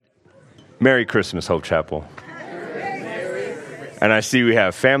Merry Christmas, Hope Chapel. And I see we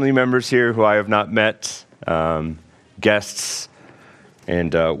have family members here who I have not met, guests,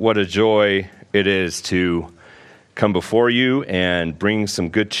 and what a joy it is to come before you and bring some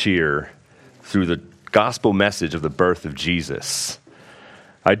good cheer through the gospel message of the birth of Jesus.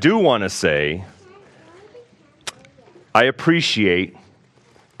 I do want to say, I appreciate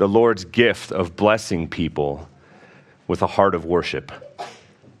the Lord's gift of blessing people with a heart of worship.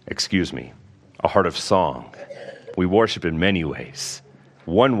 A heart of song. We worship in many ways.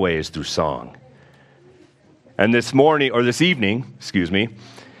 One way is through song. And this evening,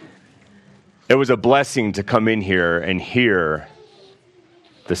 it was a blessing to come in here and hear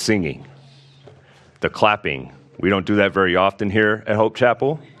the singing, the clapping. We don't do that very often here at Hope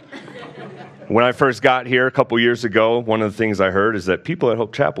Chapel. When I first got here a couple years ago, one of the things I heard is that people at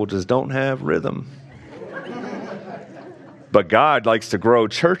Hope Chapel just don't have rhythm. But God likes to grow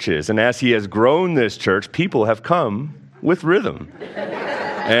churches, and as He has grown this church, people have come with rhythm.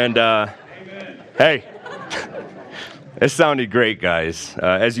 And, hey, it sounded great, guys.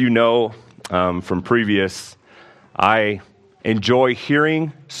 As you know from previous, I enjoy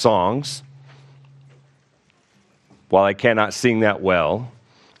hearing songs. While I cannot sing that well,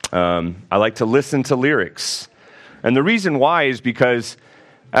 I like to listen to lyrics. And the reason why is because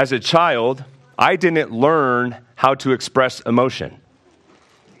as a child, I didn't learn how to express emotion.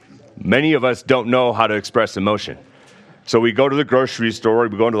 Many of us don't know how to express emotion. So we go to the grocery store,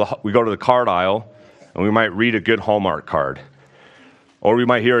 we go to the card aisle, and we might read a good Hallmark card. Or we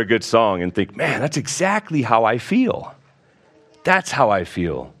might hear a good song and think, man, that's exactly how I feel. That's how I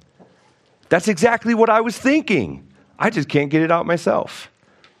feel. That's exactly what I was thinking. I just can't get it out myself.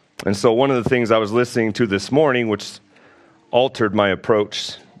 And so one of the things I was listening to this morning, which altered my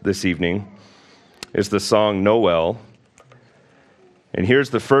approach this evening, is the song Noel. And here's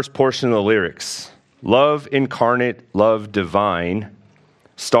the first portion of the lyrics. Love incarnate, love divine,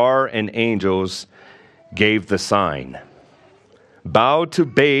 star and angels gave the sign. Bowed to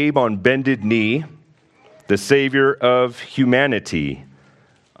babe on bended knee, the Savior of humanity.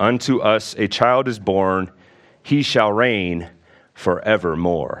 Unto us a child is born, He shall reign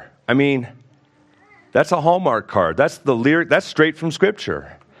forevermore. I mean, that's a Hallmark card. That's the lyric. That's straight from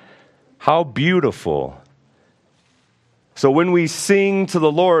Scripture. How beautiful. So when we sing to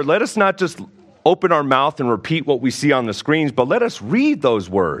the Lord, let us not just open our mouth and repeat what we see on the screens, but let us read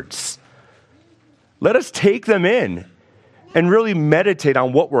those words. Let us take them in and really meditate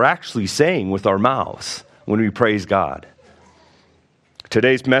on what we're actually saying with our mouths when we praise God.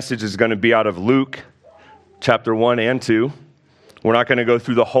 Today's message is going to be out of Luke chapter 1 and 2. We're not going to go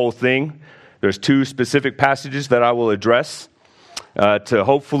through the whole thing. There's two specific passages that I will address to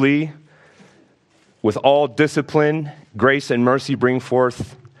hopefully, with all discipline, grace, and mercy, bring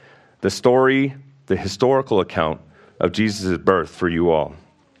forth the story, the historical account of Jesus' birth for you all.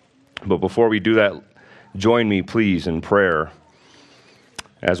 But before we do that, join me, please, in prayer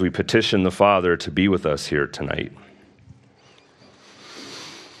as we petition the Father to be with us here tonight.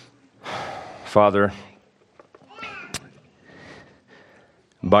 Father,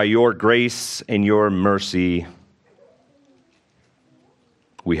 by your grace and your mercy,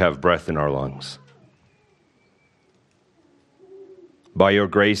 we have breath in our lungs. By your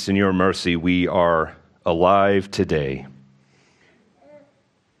grace and your mercy, we are alive today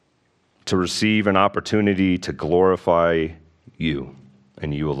to receive an opportunity to glorify you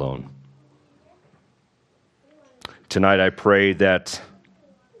and you alone. Tonight I pray that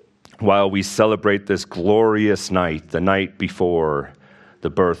while we celebrate this glorious night, the night before the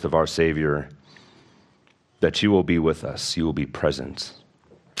birth of our Savior, that you will be with us, you will be present.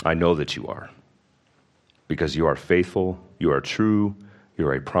 I know that you are, because you are faithful, you are true, you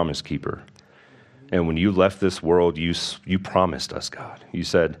are a promise keeper. And when you left this world, you promised us, God. You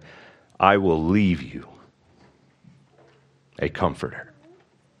said, I will leave you a comforter.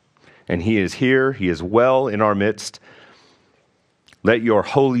 And he is here, he is well in our midst. Let your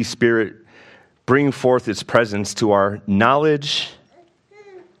Holy Spirit bring forth its presence to our knowledge,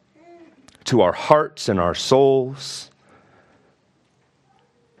 to our hearts and our souls,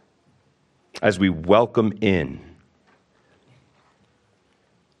 as we welcome in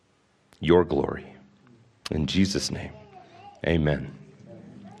your glory. In Jesus' name, amen.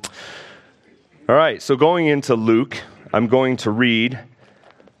 All right, so going into Luke, I'm going to read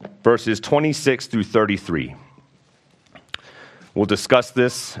verses 26 through 33. We'll discuss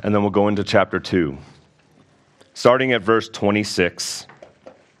this, and then we'll go into chapter 2. Starting at verse 26,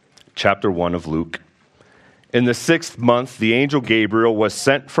 chapter 1 of Luke. In the 6th month, the angel Gabriel was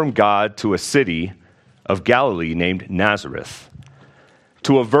sent from God to a city of Galilee named Nazareth,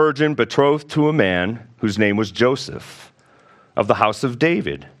 to a virgin betrothed to a man whose name was Joseph, of the house of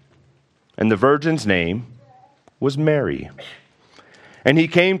David. And the virgin's name was Mary. And he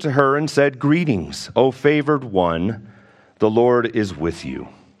came to her and said, "Greetings, O favored one, the Lord is with you."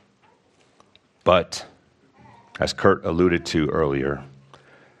 But, as Kurt alluded to earlier,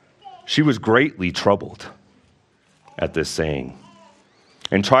 she was greatly troubled at this saying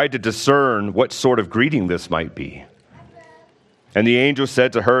and tried to discern what sort of greeting this might be. And the angel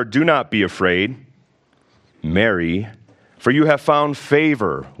said to her, "Do not be afraid, Mary, for you have found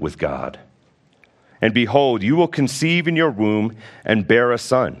favor with God. And behold, you will conceive in your womb and bear a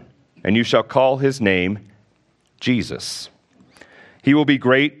son, and you shall call his name Jesus. He will be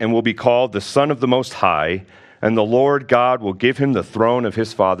great and will be called the Son of the Most High, and the Lord God will give him the throne of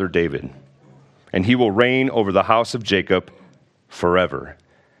his father David. And he will reign over the house of Jacob forever.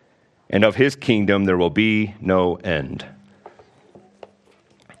 And of his kingdom there will be no end."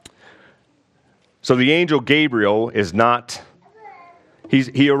 So the angel Gabriel is not,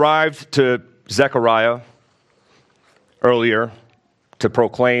 he arrived to Zechariah earlier to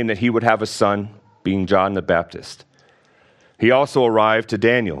proclaim that he would have a son, being John the Baptist. He also arrived to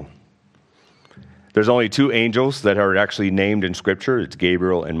Daniel. There's only two angels that are actually named in Scripture. It's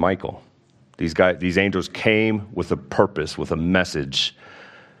Gabriel and Michael. These angels came with a purpose, with a message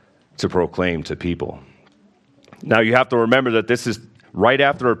to proclaim to people. Now you have to remember that this is right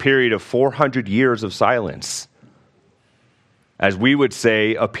after a period of 400 years of silence. As we would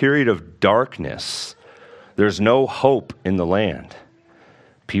say, a period of darkness. There's no hope in the land.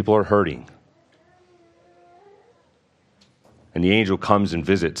 People are hurting. And the angel comes and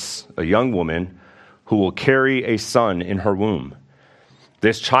visits a young woman who will carry a son in her womb.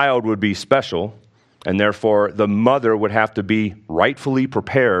 This child would be special, and therefore the mother would have to be rightfully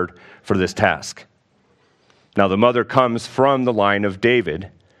prepared for this task. Now, the mother comes from the line of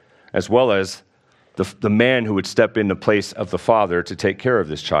David, as well as the man who would step in the place of the father to take care of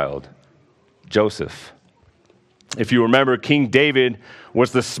this child, Joseph. If you remember, King David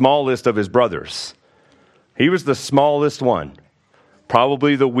was the smallest of his brothers. He was the smallest one,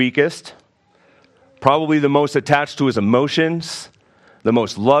 probably the weakest, probably the most attached to his emotions, the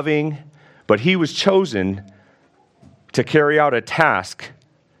most loving, but he was chosen to carry out a task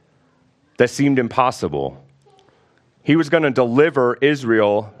that seemed impossible. He was going to deliver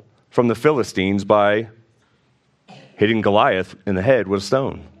Israel from the Philistines by hitting Goliath in the head with a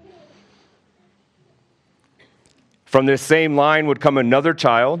stone. From this same line would come another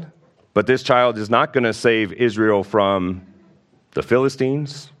child, but this child is not going to save Israel from the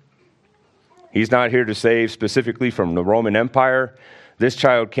Philistines. He's not here to save specifically from the Roman Empire. This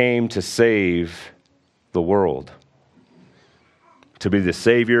child came to save the world, to be the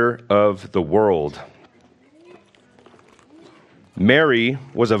Savior of the world. Mary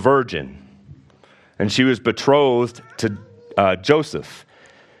was a virgin, and she was betrothed to Joseph.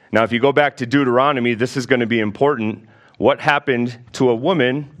 Now, if you go back to Deuteronomy, this is going to be important. What happened to a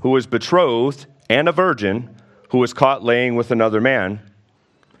woman who was betrothed and a virgin who was caught laying with another man?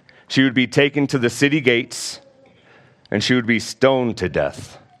 She would be taken to the city gates, and she would be stoned to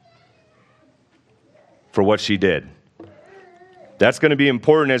death for what she did. That's going to be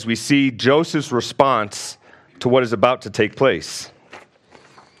important as we see Joseph's response to what is about to take place.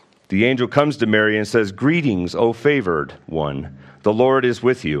 The angel comes to Mary and says, "Greetings, O favored one. The Lord is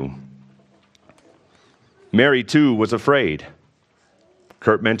with you." Mary, too, was afraid.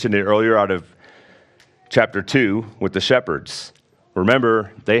 Kurt mentioned it earlier out of chapter 2 with the shepherds.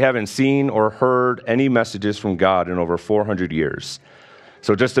 Remember, they haven't seen or heard any messages from God in over 400 years.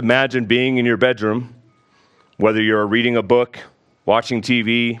 So just imagine being in your bedroom, whether you're reading a book, watching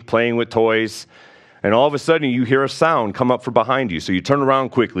TV, playing with toys, and all of a sudden you hear a sound come up from behind you. So you turn around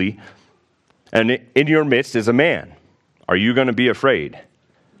quickly, and in your midst is a man. Are you going to be afraid?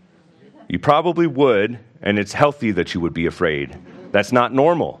 You probably would, and it's healthy that you would be afraid. That's not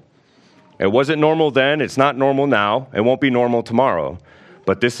normal. It wasn't normal then, it's not normal now, it won't be normal tomorrow.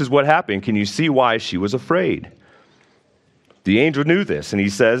 But this is what happened. Can you see why she was afraid? The angel knew this, and he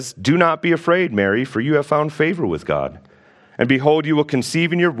says, "Do not be afraid, Mary, for you have found favor with God. And behold, you will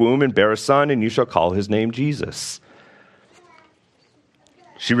conceive in your womb and bear a son, and you shall call his name Jesus."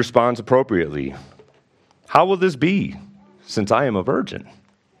 She responds appropriately. "How will this be, since I am a virgin?"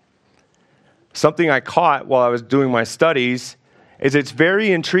 Something I caught while I was doing my studies is it's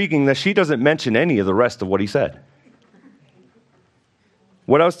very intriguing that she doesn't mention any of the rest of what he said.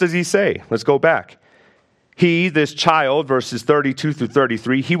 What else does he say? Let's go back. He, this child, verses 32 through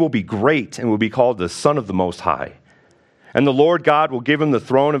 33, he will be great and will be called the Son of the Most High. And the Lord God will give him the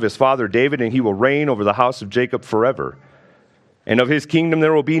throne of his father David, and he will reign over the house of Jacob forever. and of his kingdom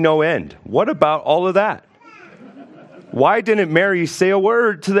there will be no end. What about all of that? Why didn't Mary say a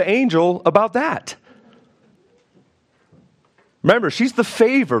word to the angel about that? Remember, she's the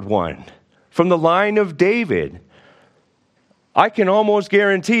favored one from the line of David. I can almost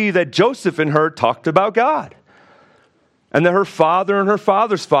guarantee that Joseph and her talked about God, and that her father and her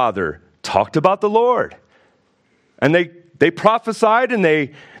father's father talked about the Lord. And they prophesied, and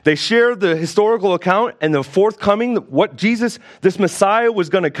they shared the historical account and the forthcoming, what Jesus, this Messiah, was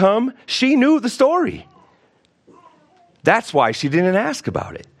going to come. She knew the story. That's why she didn't ask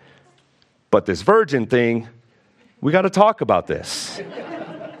about it. But this virgin thing, we got to talk about this.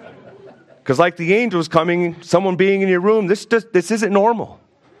 Because like the angels coming, someone being in your room, this isn't normal.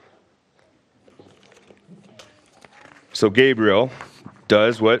 So Gabriel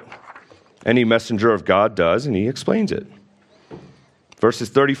does what any messenger of God does, and he explains it. Verses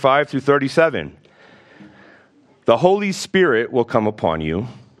 35 through 37. The Holy Spirit will come upon you,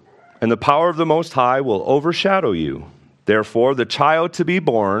 and the power of the Most High will overshadow you. Therefore, the child to be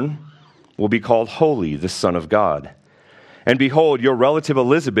born will be called Holy, the Son of God. And behold, your relative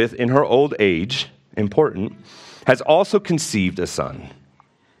Elizabeth, in her old age, important, has also conceived a son.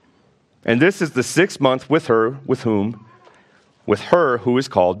 And this is the 6th month with her who is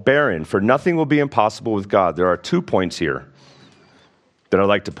called barren, for nothing will be impossible with God. There are 2 points here that I'd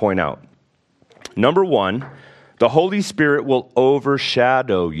like to point out. Number 1, the Holy Spirit will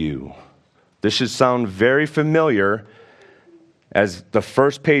overshadow you. This should sound very familiar, as the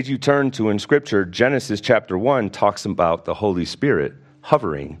first page you turn to in Scripture, Genesis chapter 1, talks about the Holy Spirit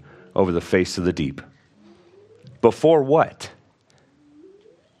hovering over the face of the deep. Before what?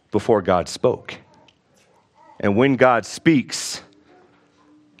 Before God spoke. And when God speaks,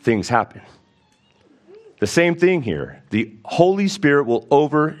 things happen. The same thing here. The Holy Spirit will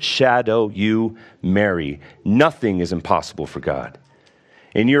overshadow you, Mary. Nothing is impossible for God.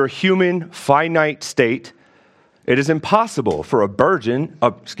 In your human, finite state, it is impossible for a virgin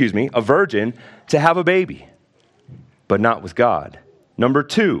to have a baby, but not with God. Number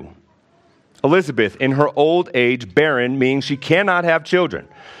 2, Elizabeth, in her old age, barren, meaning she cannot have children.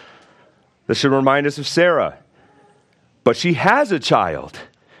 This should remind us of Sarah. But she has a child.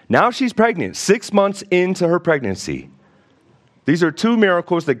 Now she's pregnant, 6 months into her pregnancy. These are 2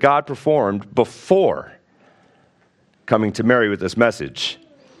 miracles that God performed before coming to Mary with this message.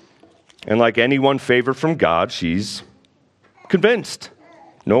 And like anyone favored from God, she's convinced.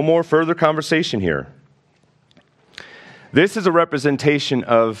 No more further conversation here. This is a representation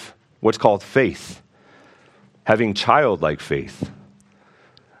of what's called faith, having childlike faith.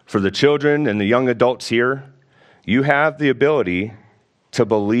 For the children and the young adults here, you have the ability to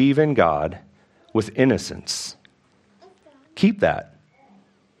believe in God with innocence. Keep that.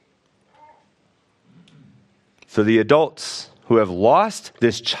 For the adults who have lost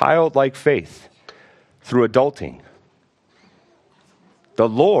this childlike faith through adulting, the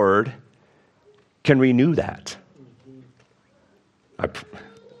Lord can renew that.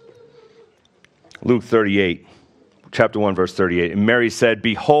 Luke 38, chapter 1, verse 38. And Mary said,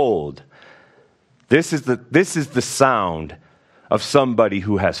 "Behold, this is the sound of somebody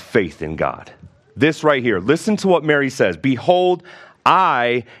who has faith in God." This right here. Listen to what Mary says. "Behold,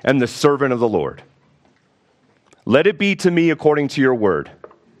 I am the servant of the Lord. Let it be to me according to your word."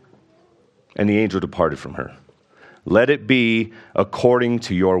 And the angel departed from her. Let it be according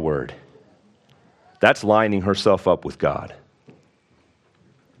to your word. That's lining herself up with God.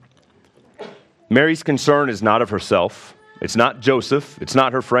 Mary's concern is not of herself. It's not Joseph. It's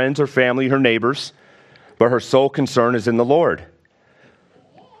not her friends, her family, her neighbors. But her sole concern is in the Lord.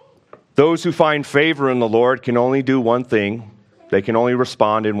 Those who find favor in the Lord can only do one thing. They can only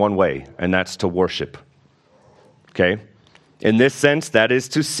respond in one way, and that's to worship. Okay? In this sense, that is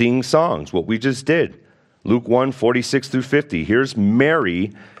to sing songs, what we just did. Luke 1, 46 through 50. Here's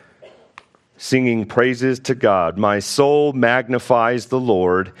Mary singing praises to God. "My soul magnifies the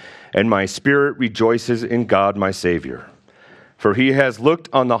Lord, and my spirit rejoices in God my Savior. For he has looked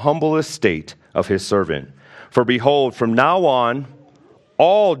on the humble estate of his servant. For behold, from now on,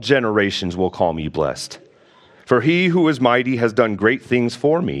 all generations will call me blessed. For he who is mighty has done great things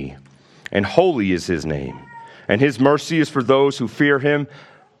for me, and holy is his name. And his mercy is for those who fear him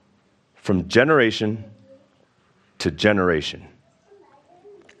from generation to generation."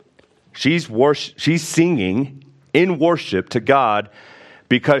 She's singing in worship to God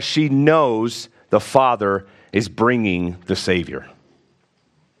because she knows the Father is bringing the Savior.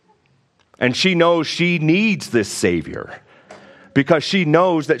 And she knows she needs this Savior because she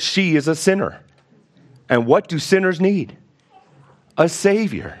knows that she is a sinner. And what do sinners need? A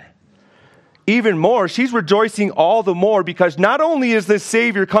Savior. even more, she's rejoicing all the more because not only is this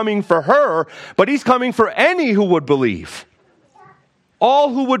Savior coming for her, but he's coming for any who would believe.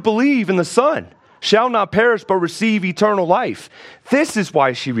 All who would believe in the Son shall not perish but receive eternal life. This is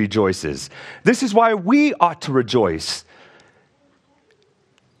why she rejoices. This is why we ought to rejoice.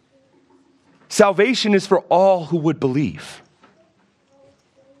 Salvation is for all who would believe.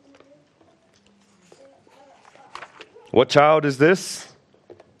 What child is this?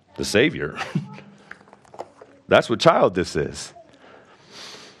 The Savior. That's what child this is.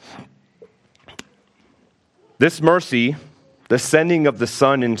 This mercy, the sending of the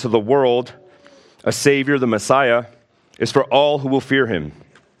Son into the world, a Savior, the Messiah, is for all who will fear him.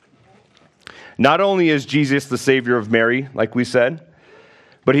 Not only is Jesus the Savior of Mary, like we said,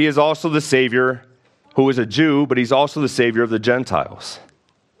 but he is also the Savior who is a Jew, but he's also the Savior of the Gentiles.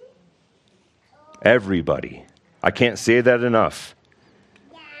 Everybody. I can't say that enough.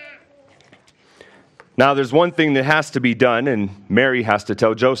 Now, there's one thing that has to be done, and Mary has to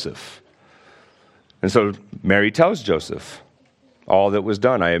tell Joseph. And so Mary tells Joseph all that was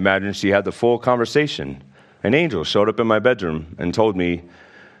done. I imagine she had the full conversation. An angel showed up in my bedroom and told me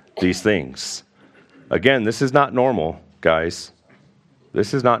these things. Again, this is not normal, guys.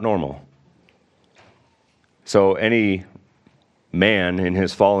 This is not normal. So any man in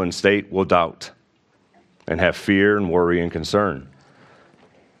his fallen state will doubt and have fear and worry and concern.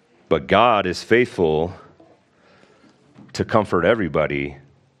 But God is faithful to comfort everybody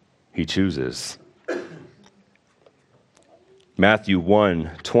he chooses. Matthew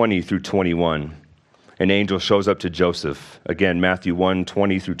 1:20 through 21. An angel shows up to Joseph. Again, Matthew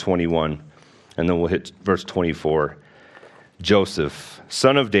 1:20 through 21. And then we'll hit verse 24. Joseph,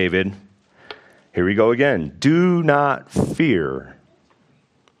 son of David, here we go again. Do not fear.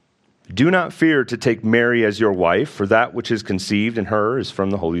 Do not fear to take Mary as your wife, for that which is conceived in her is from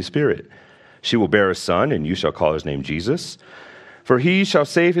the Holy Spirit. She will bear a son, and you shall call his name Jesus, for he shall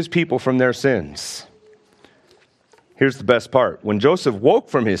save his people from their sins. Here's the best part. When Joseph woke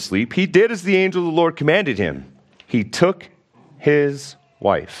from his sleep, he did as the angel of the Lord commanded him. He took his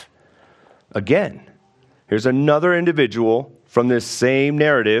wife. Again, here's another individual from this same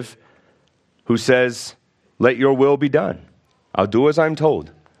narrative who says, let your will be done. I'll do as I'm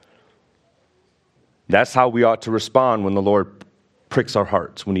told. That's how we ought to respond when the Lord pricks our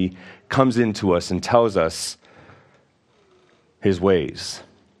hearts, when he comes into us and tells us his ways.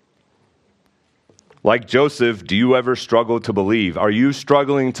 Like Joseph, do you ever struggle to believe? Are you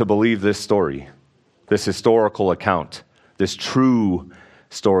struggling to believe this story, this historical account, this true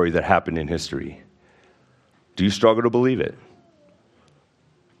story that happened in history? Do you struggle to believe it?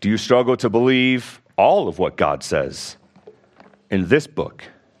 Do you struggle to believe all of what God says in this book?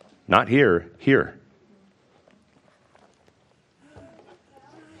 Not here, here.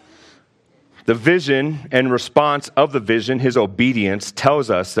 The vision and response of the vision, his obedience, tells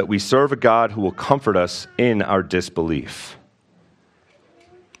us that we serve a God who will comfort us in our disbelief,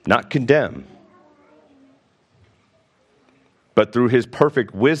 not condemn. But through his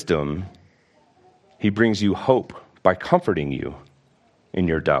perfect wisdom, he brings you hope by comforting you in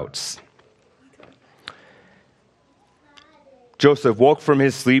your doubts. Joseph woke from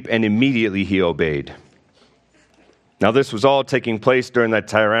his sleep and immediately he obeyed. Now, this was all taking place during the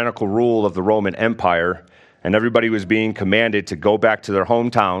tyrannical rule of the Roman Empire, and everybody was being commanded to go back to their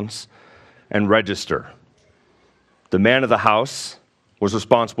hometowns and register. The man of the house was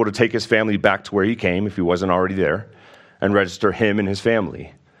responsible to take his family back to where he came, if he wasn't already there, and register him and his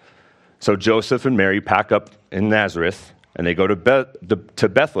family. So Joseph and Mary pack up in Nazareth, and they go to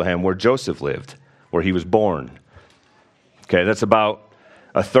Bethlehem, where Joseph lived, where he was born. Okay, that's about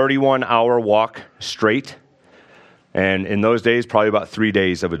a 31-hour walk straight. And in those days, probably about 3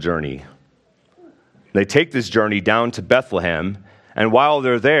 days of a journey. They take this journey down to Bethlehem, and while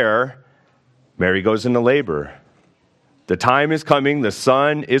they're there, Mary goes into labor. The time is coming, the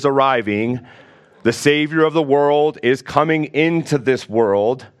Son is arriving, the Savior of the world is coming into this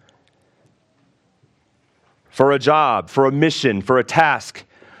world for a job, for a mission, for a task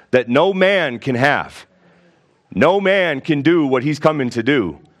that no man can have. No man can do what he's coming to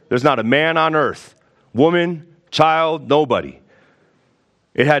do. There's not a man on earth, woman, child, nobody.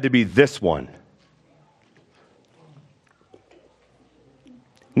 It had to be this one.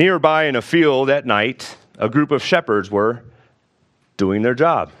 Nearby in a field at night, a group of shepherds were doing their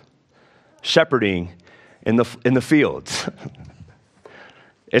job, shepherding in the fields.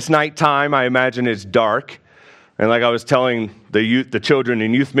 It's nighttime. I imagine it's dark. And like I was telling the children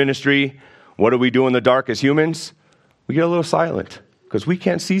in youth ministry, what do we do in the dark as humans? We get a little silent because we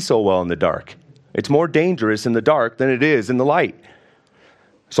can't see so well in the dark. It's more dangerous in the dark than it is in the light.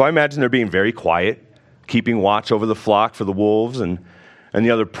 So I imagine they're being very quiet, keeping watch over the flock for the wolves and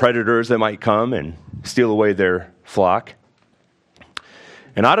the other predators that might come and steal away their flock.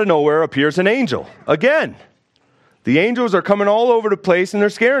 And out of nowhere appears an angel. Again, the angels are coming all over the place and they're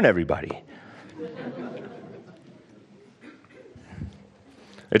scaring everybody.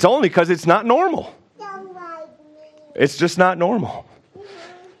 It's only because it's not normal. It's just not normal.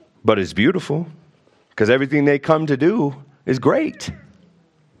 But it's beautiful because everything they come to do is great.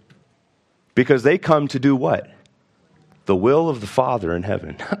 Because they come to do what? The will of the Father in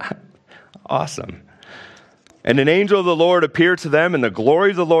heaven. Awesome. And an angel of the Lord appeared to them, and the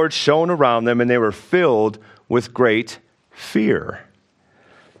glory of the Lord shone around them, and they were filled with great fear.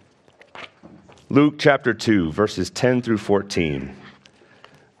 Luke chapter 2, verses 10 through 14.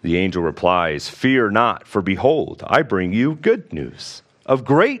 The angel replies, "Fear not, for behold, I bring you good news of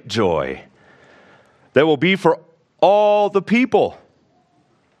great joy that will be for all the people."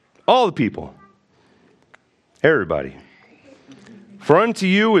 All the people. Everybody. "For unto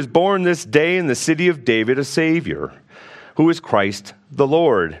you is born this day in the city of David a Savior, who is Christ the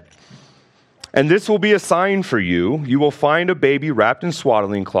Lord. And this will be a sign for you. You will find a baby wrapped in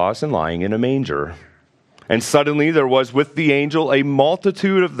swaddling cloths and lying in a manger." And suddenly there was with the angel a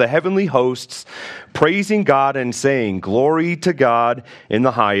multitude of the heavenly hosts, praising God and saying, "Glory to God in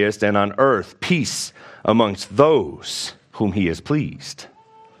the highest, and on earth peace amongst those whom he is pleased."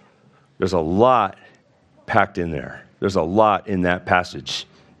 There's a lot packed in there. There's a lot in that passage.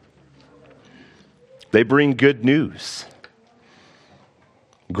 They bring good news.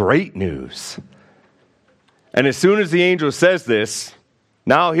 Great news. And as soon as the angel says this,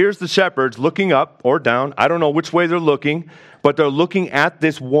 now here's the shepherds looking up or down. I don't know which way they're looking, but they're looking at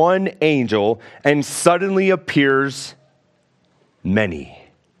this one angel, and suddenly appears many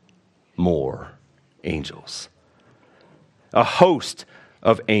more angels. A host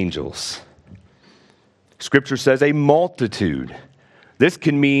of angels. Scripture says a multitude. This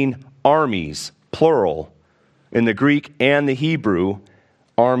can mean armies, plural. In the Greek and the Hebrew,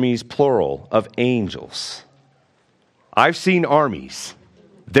 armies, plural, of angels. I've seen armies.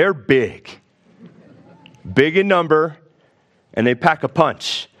 They're big. Big in number, and they pack a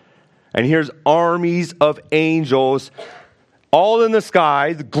punch. And here's armies of angels all in the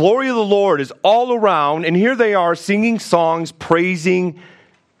sky. The glory of the Lord is all around, and here they are singing songs praising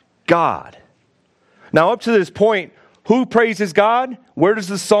God. Now, up to this point, who praises God? Where does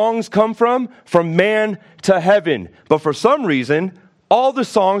the songs come from? From man to heaven. But for some reason, all the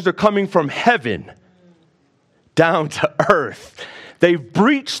songs are coming from heaven down to earth. They've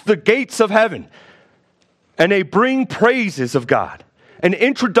breached the gates of heaven, and they bring praises of God. An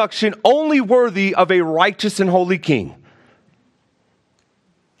introduction only worthy of a righteous and holy king.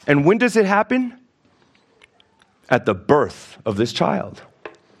 And when does it happen? At the birth of this child.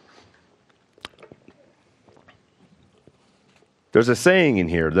 There's a saying in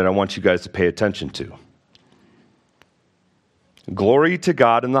here that I want you guys to pay attention to. Glory to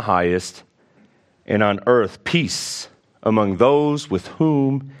God in the highest, and on earth peace among those with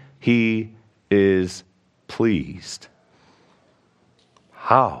whom he is pleased.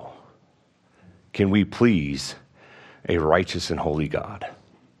 How can we please a righteous and holy God?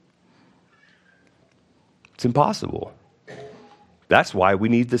 It's impossible. That's why we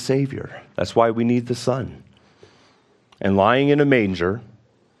need the Savior. That's why we need the Son. And lying in a manger,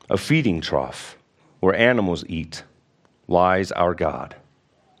 a feeding trough where animals eat, lies our God,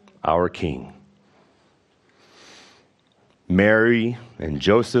 our King. Mary and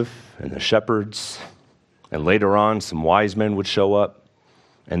Joseph and the shepherds, and later on some wise men would show up,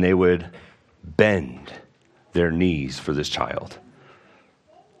 and they would bend their knees for this child.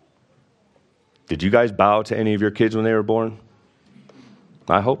 Did you guys bow to any of your kids when they were born?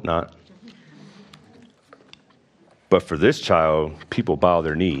 I hope not. But for this child, people bow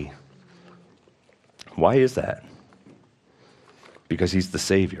their knee. Why is that? Because he's the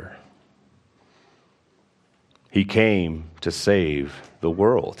Savior. He came to save the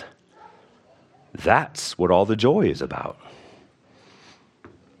world. That's what all the joy is about.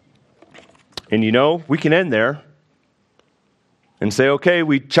 And you know, we can end there and say, okay,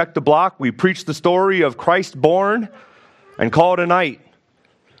 we checked the block, we preached the story of Christ born, and call it a night.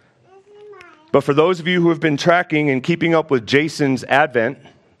 But for those of you who have been tracking and keeping up with Jason's Advent,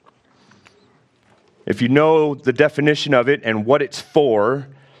 if you know the definition of it and what it's for,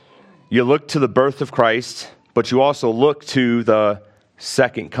 you look to the birth of Christ, but you also look to the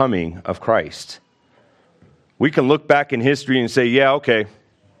second coming of Christ. We can look back in history and say, yeah, okay,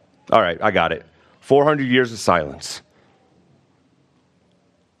 all right, I got it. 400 years of silence.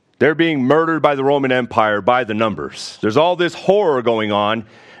 They're being murdered by the Roman Empire by the numbers. There's all this horror going on,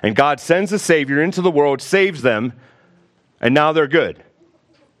 and God sends a Savior into the world, saves them, and now they're good.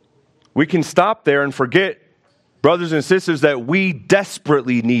 We can stop there and forget, brothers and sisters, that we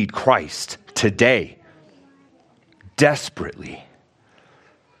desperately need Christ today. Desperately.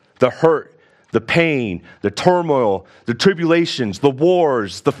 The hurt, the pain, the turmoil, the tribulations, the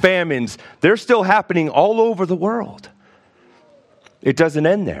wars, the famines, they're still happening all over the world. It doesn't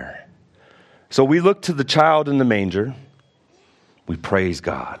end there. So we look to the child in the manger. We praise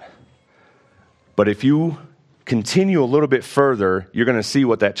God. But if you continue a little bit further, you're going to see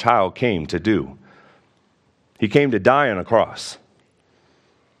what that child came to do. He came to die on a cross.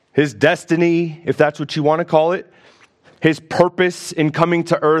 His destiny, if that's what you want to call it, his purpose in coming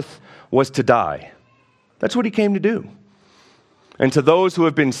to earth was to die. That's what he came to do. And to those who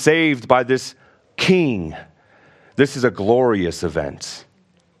have been saved by this king, this is a glorious event.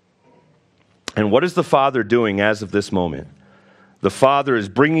 And what is the Father doing as of this moment? The Father is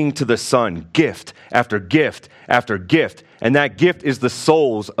bringing to the Son gift after gift after gift, and that gift is the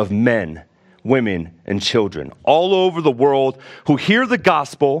souls of men, women, and children all over the world who hear the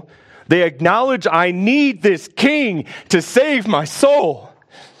gospel. They acknowledge, I need this king to save my soul,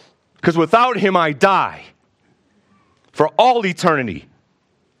 because without him I die for all eternity.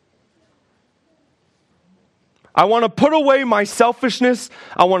 I want to put away my selfishness.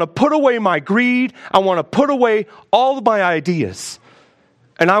 I want to put away my greed. I want to put away all of my ideas.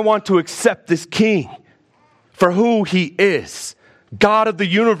 And I want to accept this king for who he is. God of the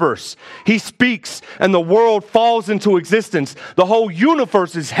universe. He speaks and the world falls into existence. The whole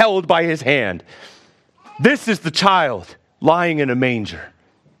universe is held by his hand. This is the child lying in a manger.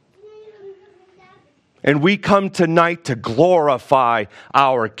 And we come tonight to glorify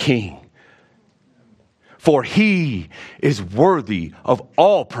our King. For he is worthy of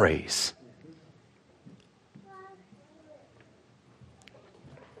all praise.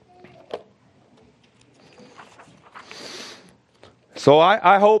 So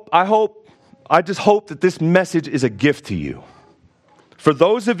I just hope that this message is a gift to you. For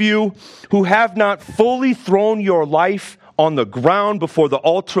those of you who have not fully thrown your life on the ground before the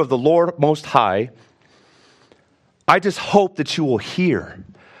altar of the Lord Most High, I just hope that you will hear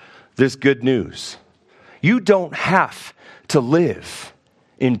this good news. You don't have to live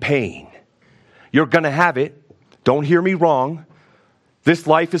in pain. You're going to have it. Don't hear me wrong. This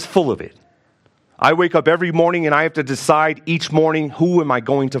life is full of it. I wake up every morning and I have to decide each morning, who am I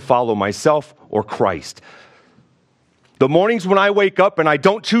going to follow, myself or Christ? The mornings when I wake up and I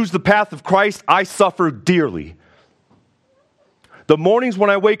don't choose the path of Christ, I suffer dearly. The mornings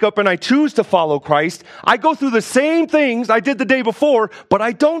when I wake up and I choose to follow Christ, I go through the same things I did the day before, but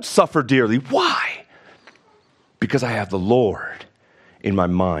I don't suffer dearly. Why? Because I have the Lord in my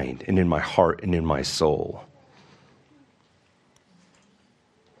mind and in my heart and in my soul.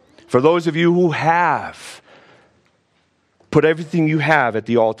 For those of you who have put everything you have at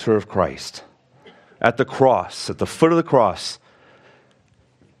the altar of Christ, at the cross, at the foot of the cross,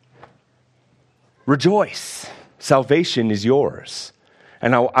 rejoice. Salvation is yours.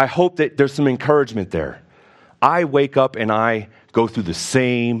 And I hope that there's some encouragement there. I wake up and I go through the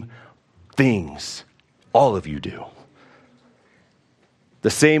same things. All of you do. The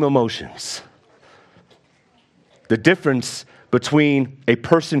same emotions. The difference between a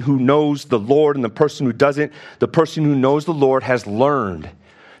person who knows the Lord and the person who doesn't, the person who knows the Lord has learned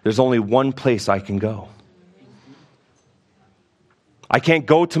there's only one place I can go. I can't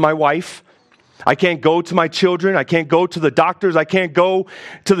go to my wife. I can't go to my children. I can't go to the doctors. I can't go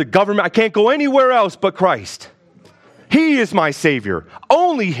to the government. I can't go anywhere else but Christ. He is my Savior.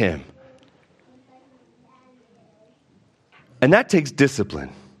 Only him. And that takes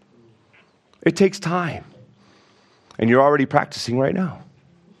discipline. It takes time. And you're already practicing right now.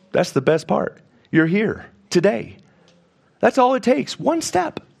 That's the best part. You're here today. That's all it takes. One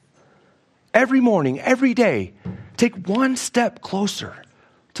step. Every morning, every day, take one step closer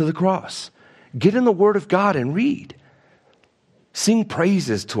to the cross. Get in the Word of God and read. Sing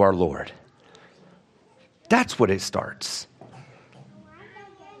praises to our Lord. That's what it starts.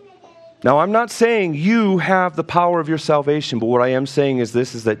 Now, I'm not saying you have the power of your salvation, but what I am saying is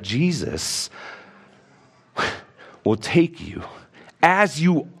this, is that Jesus will take you as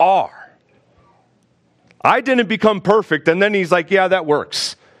you are. I didn't become perfect, and then he's like, yeah, that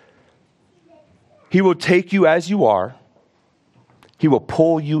works. He will take you as you are. He will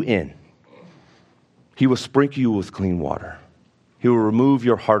pull you in. He will sprinkle you with clean water. He will remove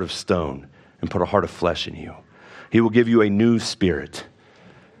your heart of stone and put a heart of flesh in you. He will give you a new spirit.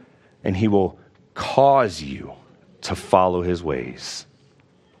 And he will cause you to follow his ways.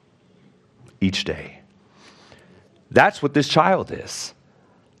 each day. That's what this child is.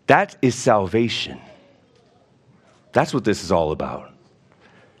 That is salvation. That's what this is all about.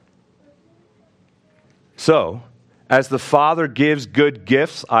 So, as the Father gives good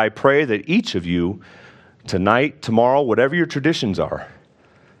gifts, I pray that each of you, tonight, tomorrow, whatever your traditions are,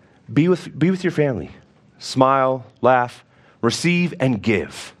 be with your family. Smile, laugh, receive, and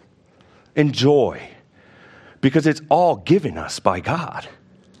give. Enjoy. Because it's all given us by God.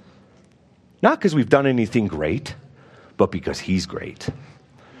 Not because we've done anything great, but because He's great.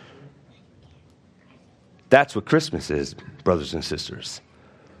 That's what Christmas is, brothers and sisters.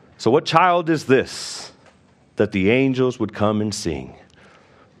 So what child is this that the angels would come and sing?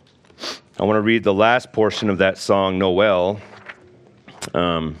 I want to read the last portion of that song, Noel.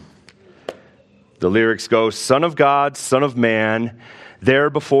 The lyrics go, Son of God, Son of Man, there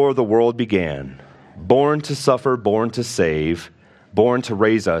before the world began, born to suffer, born to save, born to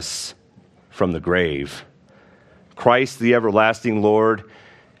raise us from the grave. Christ, the everlasting Lord,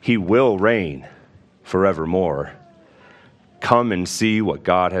 He will reign forevermore. Come and see what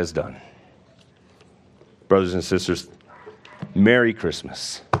God has done. Brothers and sisters, Merry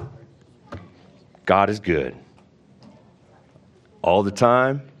Christmas. God is good. All the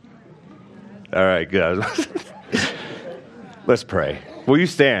time? All right, good. Let's pray. Will you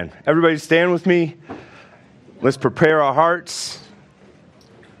stand? Everybody stand with me. Let's prepare our hearts.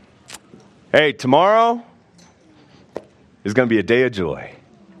 Hey, tomorrow is going to be a day of joy.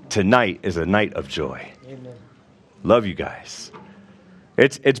 Tonight is a night of joy. Amen. Love you guys.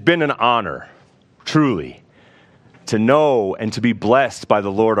 It's been an honor, truly, to know and to be blessed by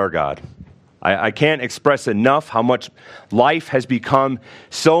the Lord our God. I can't express enough how much life has become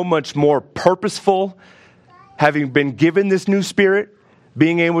so much more purposeful, having been given this new spirit,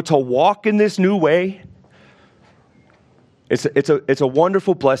 being able to walk in this new way. It's a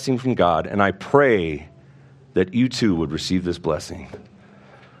wonderful blessing from God, and I pray that you too would receive this blessing,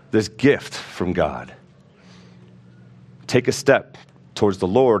 this gift from God. Take a step towards the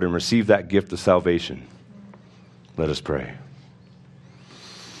Lord and receive that gift of salvation. Let us pray.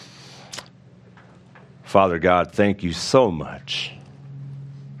 Father God, thank you so much.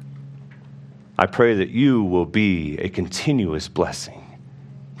 I pray that you will be a continuous blessing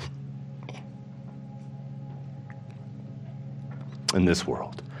in this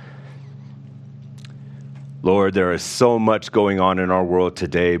world. Lord, there is so much going on in our world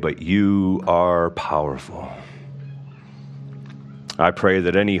today, but you are powerful. I pray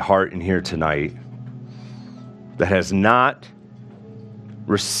that any heart in here tonight that has not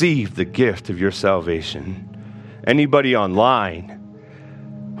received the gift of your salvation, anybody online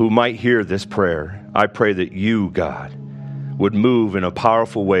who might hear this prayer, I pray that you, God, would move in a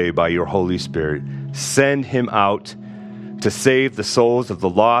powerful way by your Holy Spirit. Send him out to save the souls of the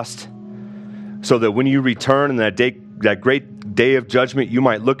lost, so that when you return in that great day of judgment, you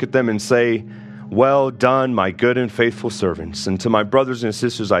might look at them and say, well done, my good and faithful servants. And to my brothers and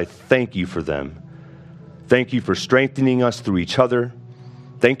sisters, I thank you for them. Thank you for strengthening us through each other.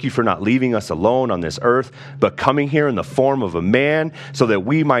 Thank you for not leaving us alone on this earth, but coming here in the form of a man so that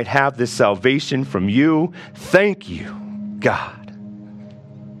we might have this salvation from you. Thank you, God.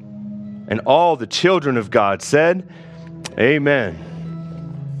 And all the children of God said, amen.